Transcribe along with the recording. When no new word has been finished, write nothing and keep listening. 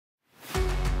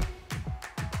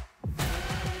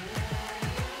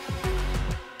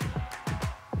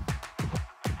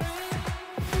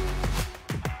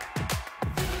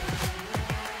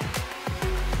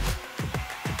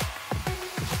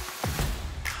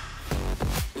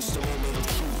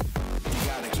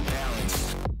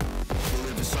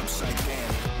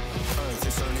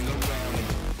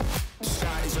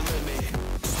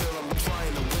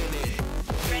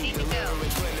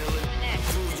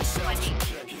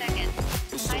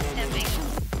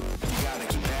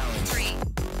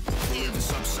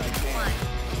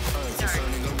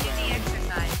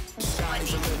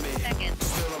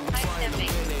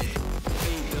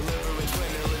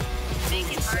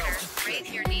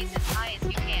knees as high as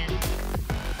you can.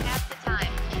 Half the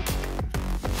time.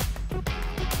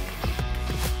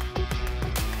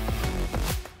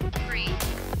 3,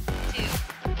 2,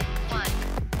 1.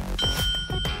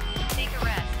 Take a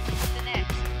rest. The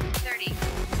next 30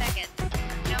 seconds.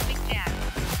 Jumping jacks.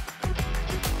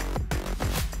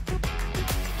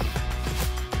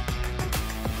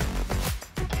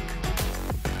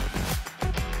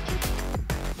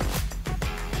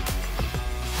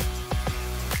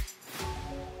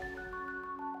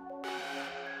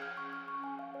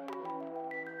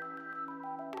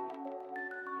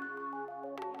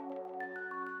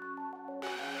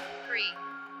 3,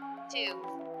 2,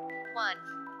 1.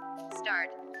 Start.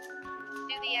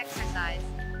 Do the exercise.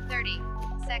 30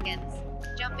 seconds.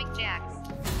 Jumping jacks.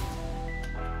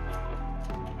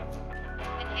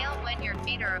 Inhale when your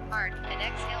feet are apart, and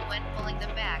exhale when pulling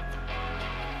them back.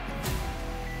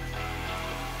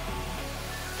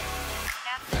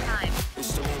 Half the time.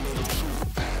 It's the moment of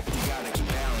truth. You gotta keep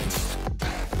balance.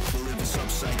 Believe it's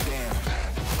upside down.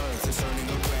 Earth is turning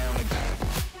around.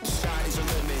 Sky's the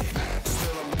limit.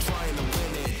 Still I'm trying to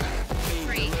win it.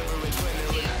 3, 2,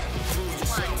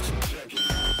 1.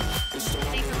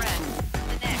 Take a rest.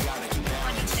 The next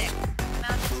 26.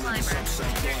 Mountain climber.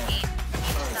 13.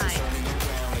 Each side.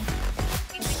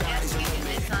 We suggest you do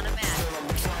this on a mat. Still I'm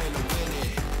trying to win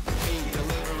it. Ain't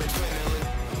deliverance winning.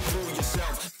 Fool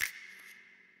yourself.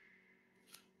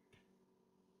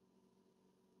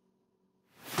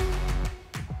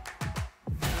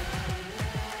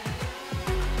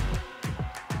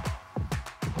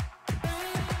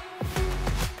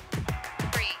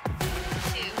 Three,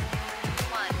 two,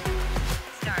 one.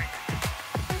 Start.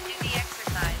 Do the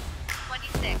exercise.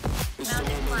 26.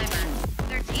 Mountain climber.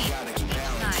 13. Each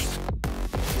side.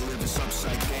 Believe it's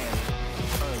upside down.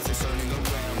 Earth is turning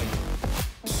around.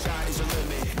 Sky's the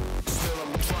limit. Still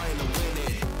I'm trying to win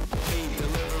it. Ain't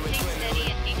deliverance Take steady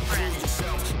and deep breath.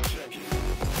 yourself.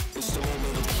 It's the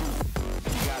moment of truth.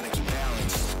 You gotta keep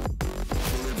balance.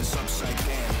 Believe it's upside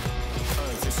down.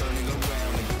 Earth is turning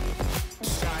around.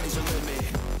 Sky's the limit.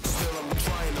 Still I'm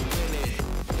trying to win it.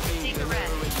 Ain't Take a rest.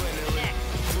 deliverance The winning. next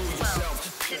Fool 12. yourself.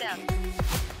 Sit up.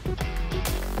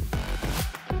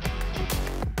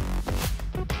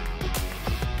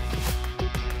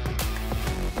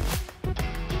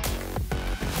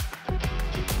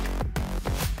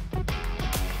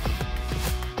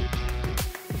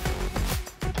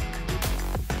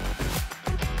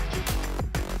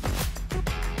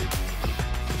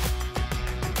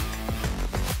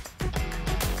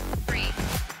 Three,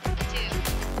 two,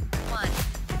 one.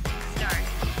 Start.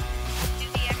 Do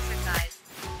the exercise.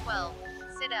 12.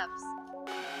 Sit-ups.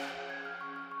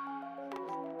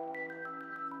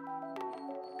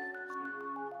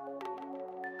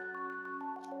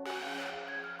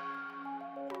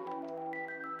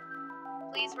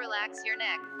 Please relax your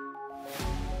neck.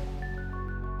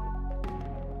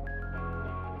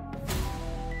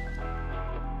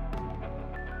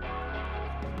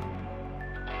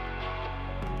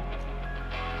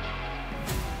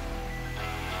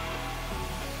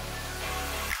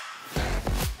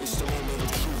 It's the moment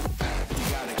of truth.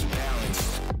 You gotta keep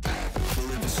balance.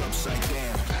 Believe it's upside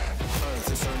down.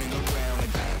 Earth is turning around.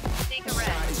 Take a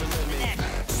rest. The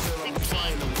next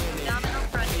 16. Abdominal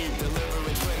crunches.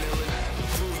 Deliverance winning.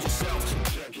 Fool yourself.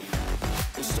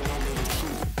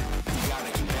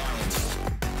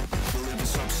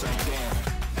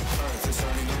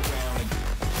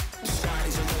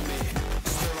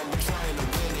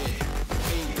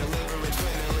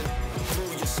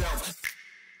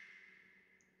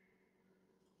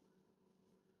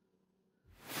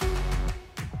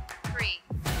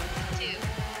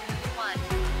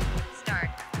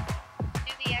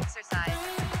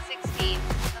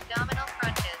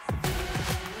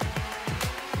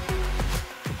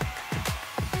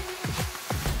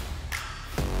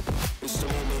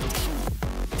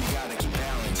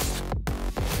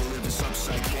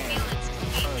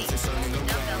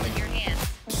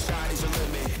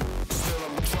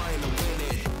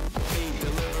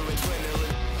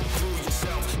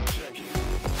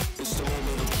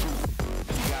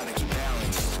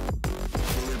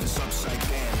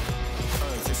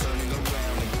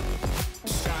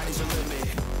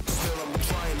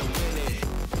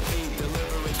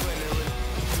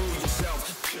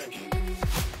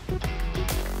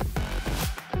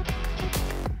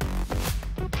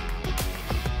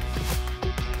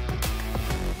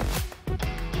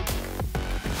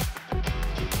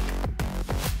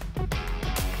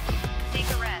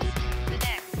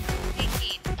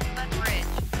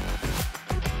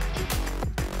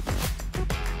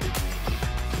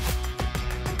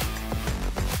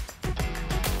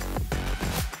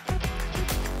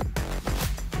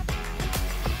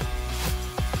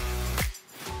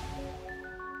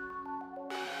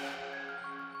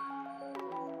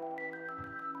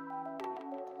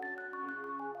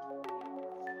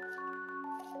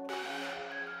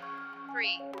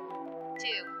 2,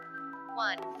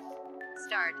 1.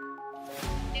 Start.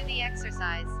 Do the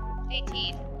exercise.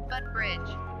 18. Butt bridge.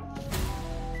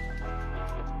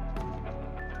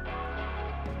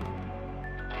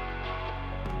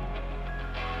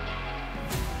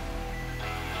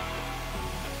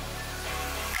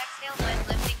 Exhale when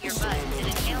lifting your butt and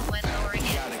inhale when lowering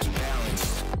it. Gotta keep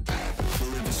balance. We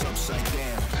live this upside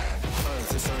down.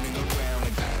 Earth is turning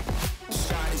around. The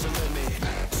sky's the limit.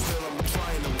 Still I'm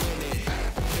trying to win it.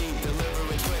 Lead, deliver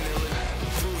it, win it.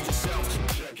 Prove yourself.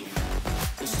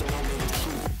 It's the only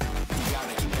truth. You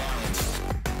gotta keep balance.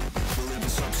 We live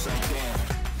this upside down.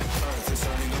 Earth is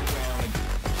turning around.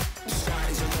 The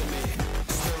sky's the limit.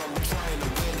 Still I'm trying to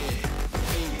win it.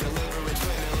 Lead, deliver it,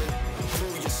 win it.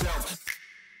 Prove yourself.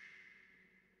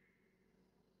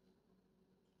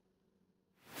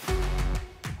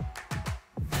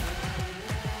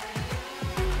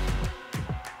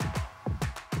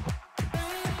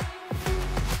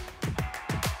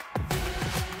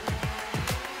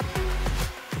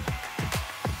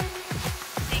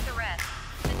 Take a rest.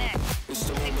 The next.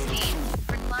 16.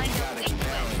 Recline oblique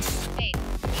twist. 8.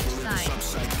 Each side.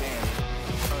 Upside down.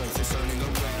 Earth is turning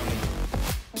around.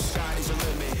 The sky's the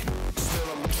limit. Still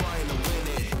I'm trying to win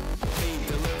it. Lead,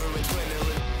 deliver it, win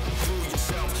it. Prove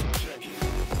yourself.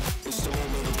 It's the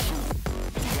only truth.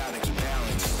 You gotta keep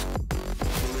balance.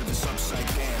 We live this upside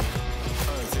down.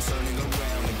 Earth is turning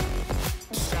around.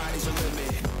 The sky's the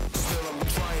limit. Still I'm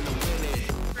trying to win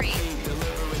it. 3, Lead,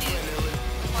 deliver it, 2, win it.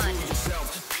 1. Prove yourself.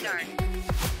 Start.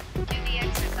 Do the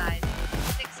exercise.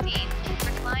 16.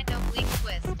 Recline oblique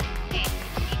twist. 8.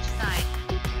 Each side.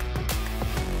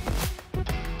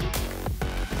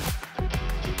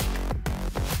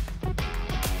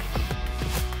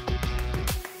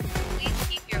 Please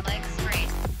keep your legs straight.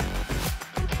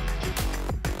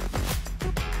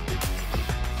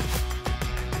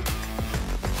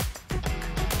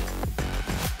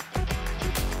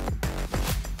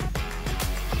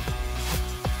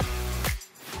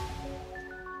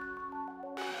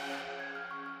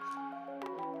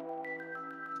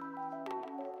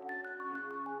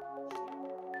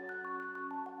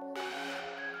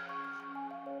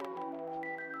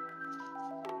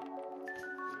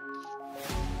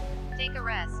 Take a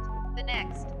rest. The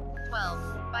next.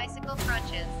 12. Bicycle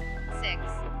crunches. 6.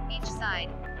 Each side.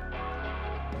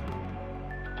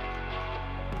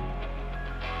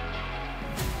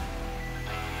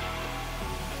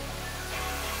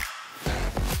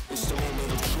 It's the only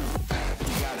truth.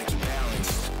 You gotta keep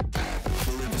balance.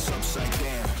 We live this upside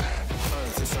down.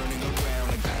 Earth is turning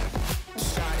around. The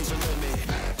sky's the limit.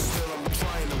 Still I'm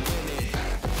trying to win it.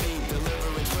 Lead,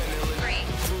 deliver it, win it. 3,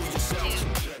 Prove 2, yourself.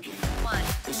 1.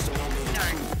 It's the only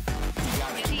Start. truth. You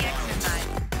gotta Do keep the balance. exercise.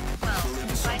 12.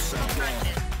 Bicycle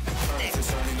crunches. 6.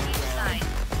 Each side.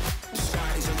 The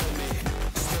sky's the limit.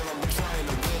 Still I'm trying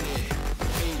to win it.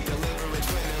 Lead, deliver it,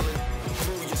 win it.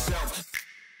 Prove yourself.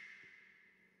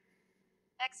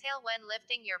 Exhale when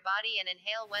lifting your body and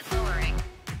inhale when lowering.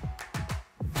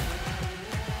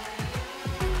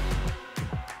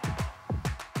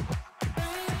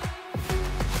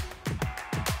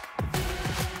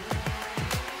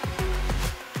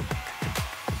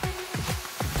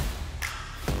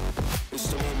 It's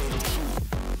the only truth.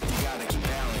 You gotta keep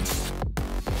balance.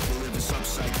 We live this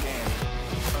upside down.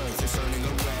 Earth is turning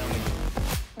around.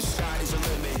 The sky's the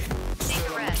limit. Take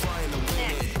Still a I'm rest. trying to win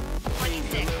Next. it.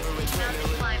 26. Mountain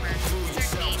climber.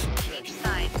 13. Each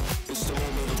side. It's the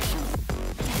only truth.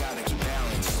 You gotta keep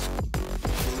balance.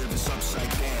 We live this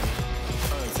upside down.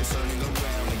 Earth is turning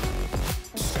around.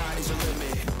 The sky's the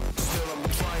limit. Still I'm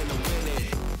trying to win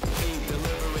it. Lead,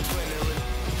 deliver it, win it.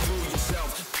 Prove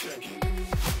yourself.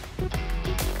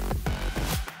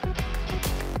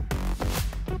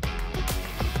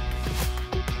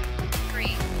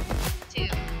 3, 2,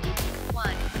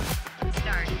 1.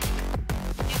 Start.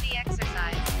 Do the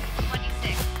exercise.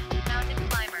 26. Mountain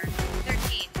climber.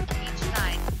 13. Each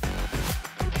side.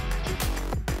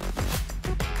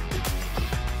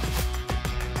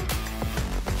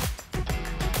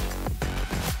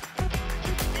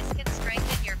 This can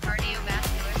strengthen your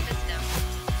cardiovascular system.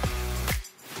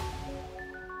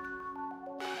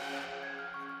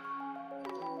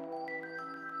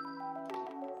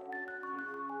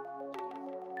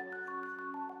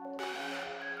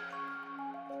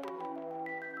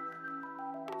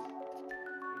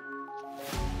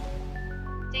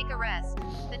 Take a rest.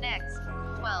 The next.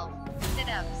 12.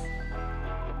 Sit-ups.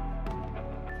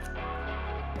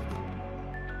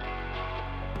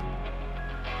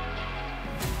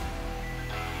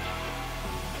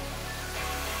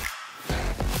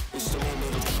 It's the only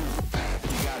truth.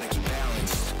 You gotta keep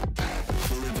balance.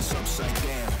 We live this upside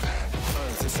down.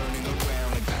 Earth is turning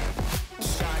around.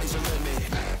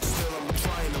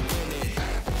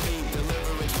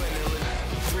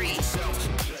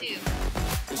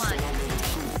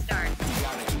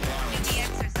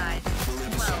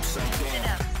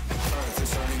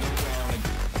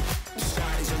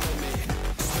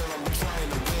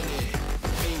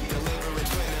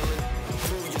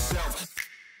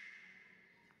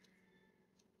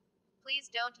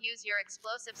 don't use your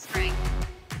explosive strength.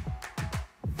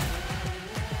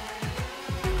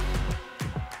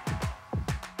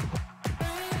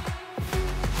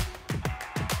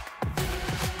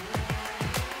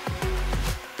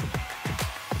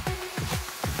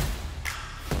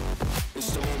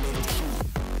 It's the moment of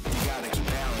truth. You gotta keep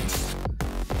balance.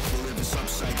 You live this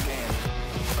upside down.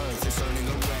 Earth is turning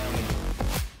around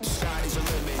and sky's the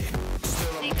limit.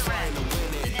 Still I'm Take a trying to rest.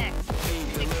 win The it. next,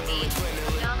 Ain't 16 delivering, winning.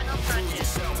 abdominal Prove crunches.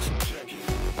 yourself.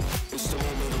 It's the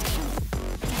moment of truth.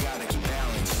 You gotta keep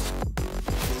balance.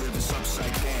 You live this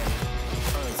upside down.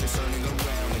 Earth is turning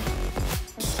around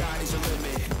and sky's the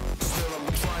limit. Still I'm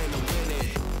trying to win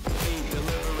it. Ain't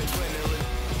delivering, winning.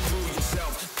 Prove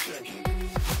yourself.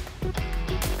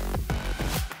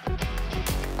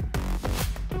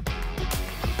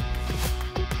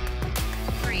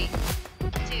 3,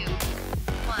 2,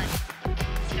 1.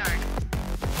 Start.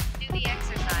 Do the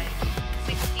exercise.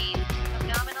 16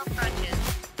 abdominal crunches.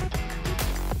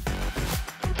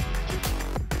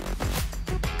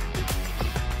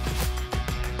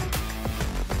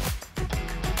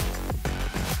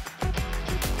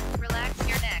 Relax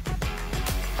your neck.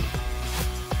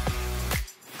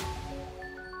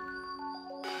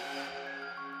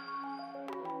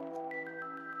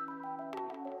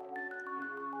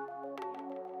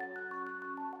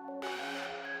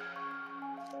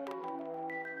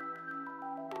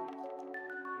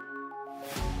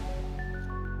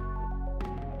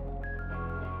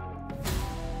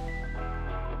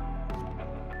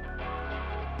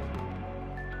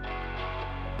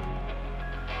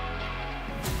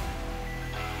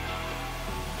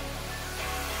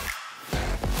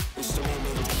 It's the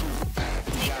moment of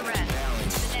truth. You Take a gotta keep rest.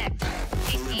 balance. The next,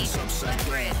 18 foot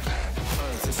bridge.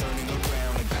 Earth is turning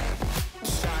around and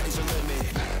sky's the limit.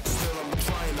 Still I'm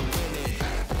trying to win it.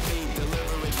 Ain't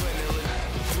delivering, winning.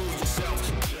 Prove yourself.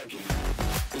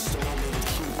 It's the moment of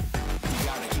truth. You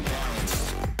gotta keep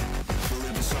balance. You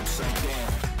live this upside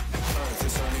down. Earth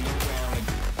is turning around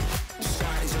and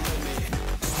sky's the limit.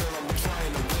 Still I'm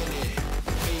trying to win it.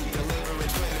 Ain't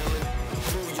delivering, winning.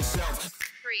 Prove yourself.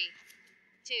 3,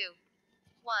 2,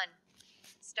 1.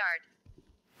 Start.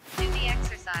 Do the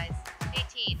exercise.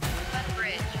 18 foot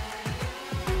bridge.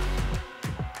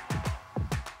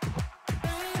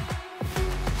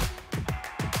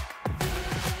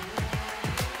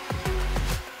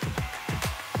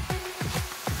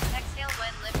 Exhale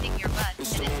when lifting your butt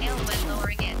and inhale when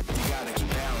lowering it. You gotta keep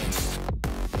balance.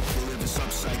 You live this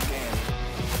upside down.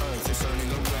 Earth is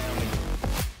turning around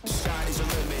and sky's the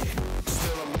limit.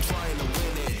 Still I'm trying to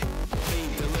win it.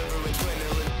 Ain't delivering,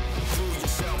 winning. Prove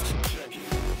yourself.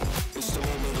 It's the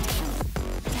moment of truth.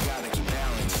 You gotta keep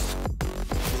balance.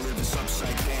 You live this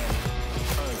upside down.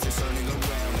 Earth is turning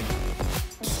around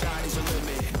and sky's the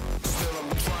limit. Still I'm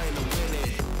trying to win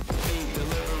it. Ain't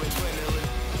delivering, winning.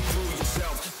 Prove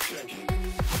yourself.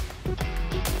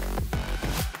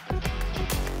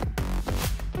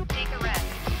 Take a rest.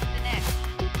 The next,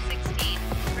 16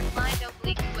 reclined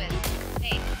oblique twist.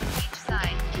 8 each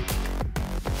side.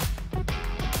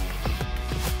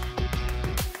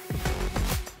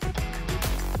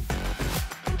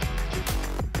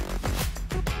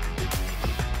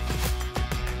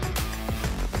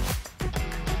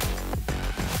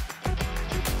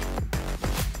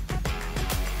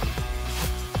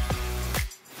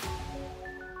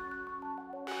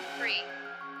 Three,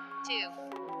 2,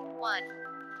 1.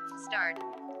 Start.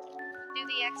 Do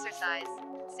the exercise.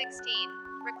 16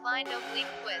 reclined oblique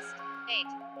twist. 8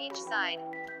 each side.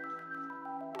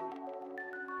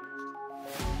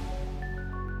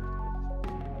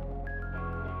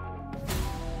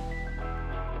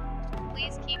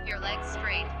 Please keep your legs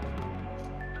straight.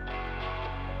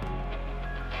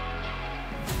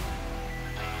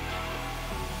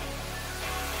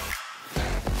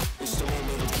 It's the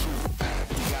moment of truth.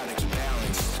 You gotta keep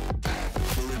balance.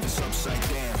 You live this upside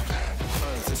down.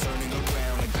 Earth is turning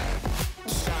around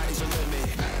and sky's the limit.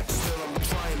 Still I'm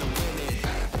trying to win it.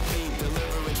 Ain't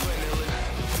delivering, winning.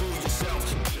 Prove yourself.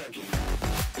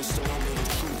 It's the moment of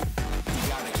truth. You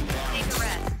gotta keep balance. Take a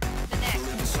rest. The You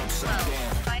live this next, upside 12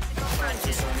 down. bicycle Earth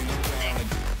crunches. is turning 6 around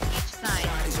each and side.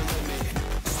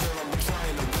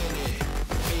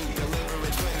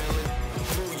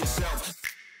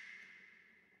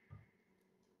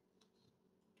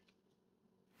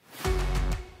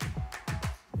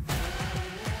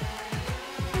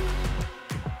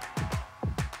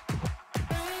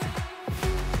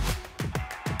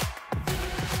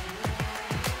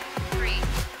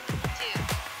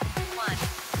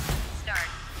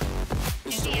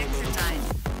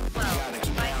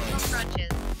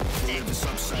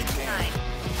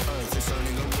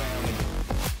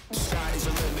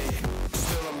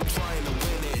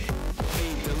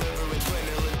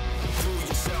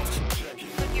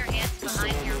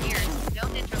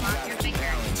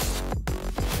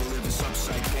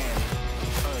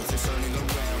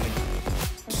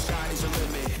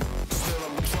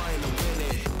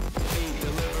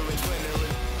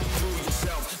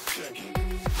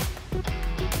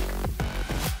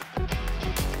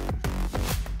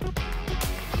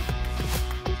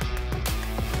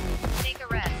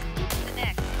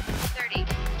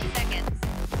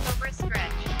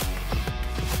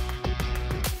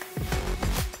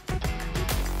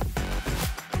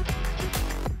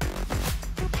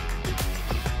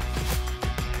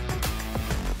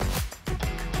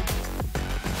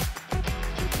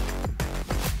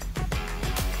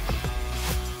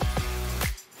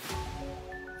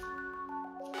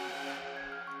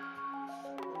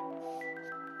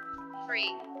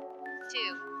 3,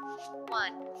 2,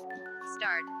 1.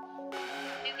 Start.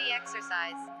 Do the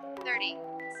exercise. 30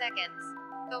 seconds.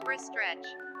 Cobra stretch.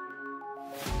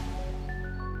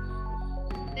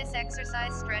 This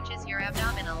exercise stretches your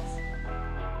abdominals.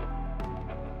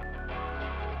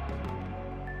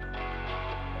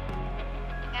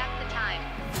 Half the time.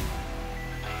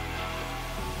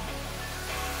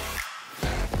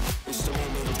 It's the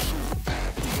moment of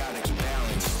truth. You gotta keep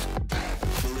balance.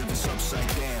 Believe it's upside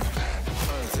down.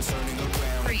 Earth is turning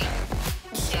around. 3,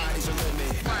 Sky's the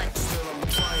limit. 1. Still I'm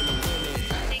trying to win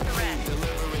it. Take a rest.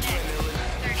 Next.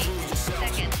 30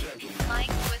 seconds. Lying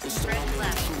twist stretch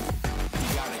left.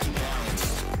 You gotta keep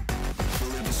balance.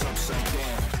 Believe it's upside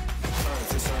down.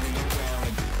 Earth is turning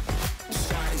around.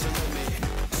 Sky's the limit.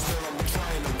 Still I'm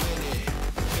trying to win it.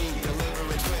 Ain't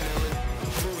delivering adrenaline.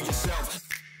 Fool yourself.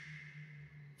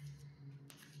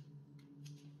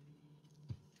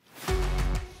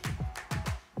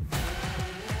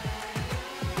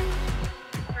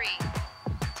 3,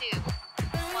 2,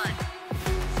 1.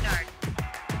 Start.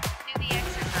 Do the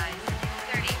exercise.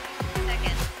 30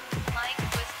 seconds. Lying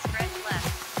twist stretch left.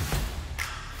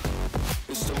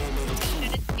 It's the moment of truth.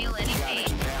 Shouldn't feel any You gotta pain.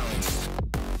 keep balance.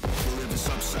 Believe it's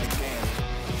upside down.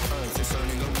 Earth is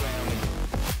turning around.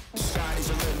 Sky's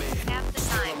the limit. Half the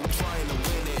time. I'm trying to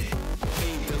win it.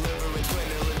 Ain't delivering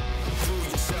adrenaline. Fool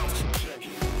yourself.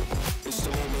 It's the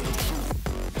moment of truth.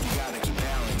 You gotta keep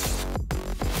balance.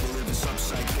 Believe it's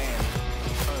upside down.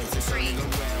 Earth is 3, turning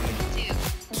around.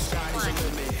 2, Sky's 1. the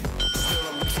limit. Still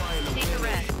I'm trying to Take a win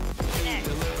rest. it. Ain't Next.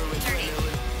 delivering 30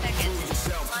 adrenaline. Fool seconds.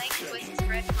 yourself. Lying twist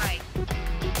stretch right.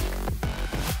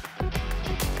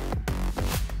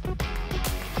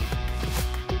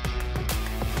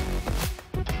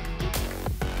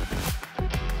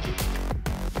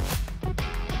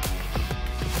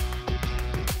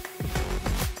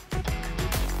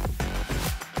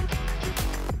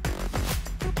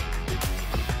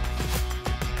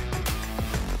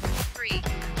 Three,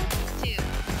 2,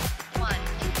 1.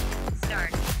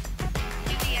 Start.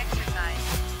 Do the exercise.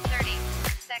 30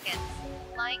 seconds.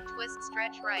 Lying twist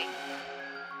stretch right.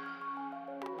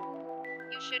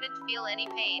 You shouldn't feel any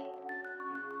pain.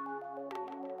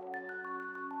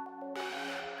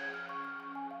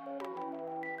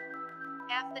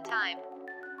 Half the time.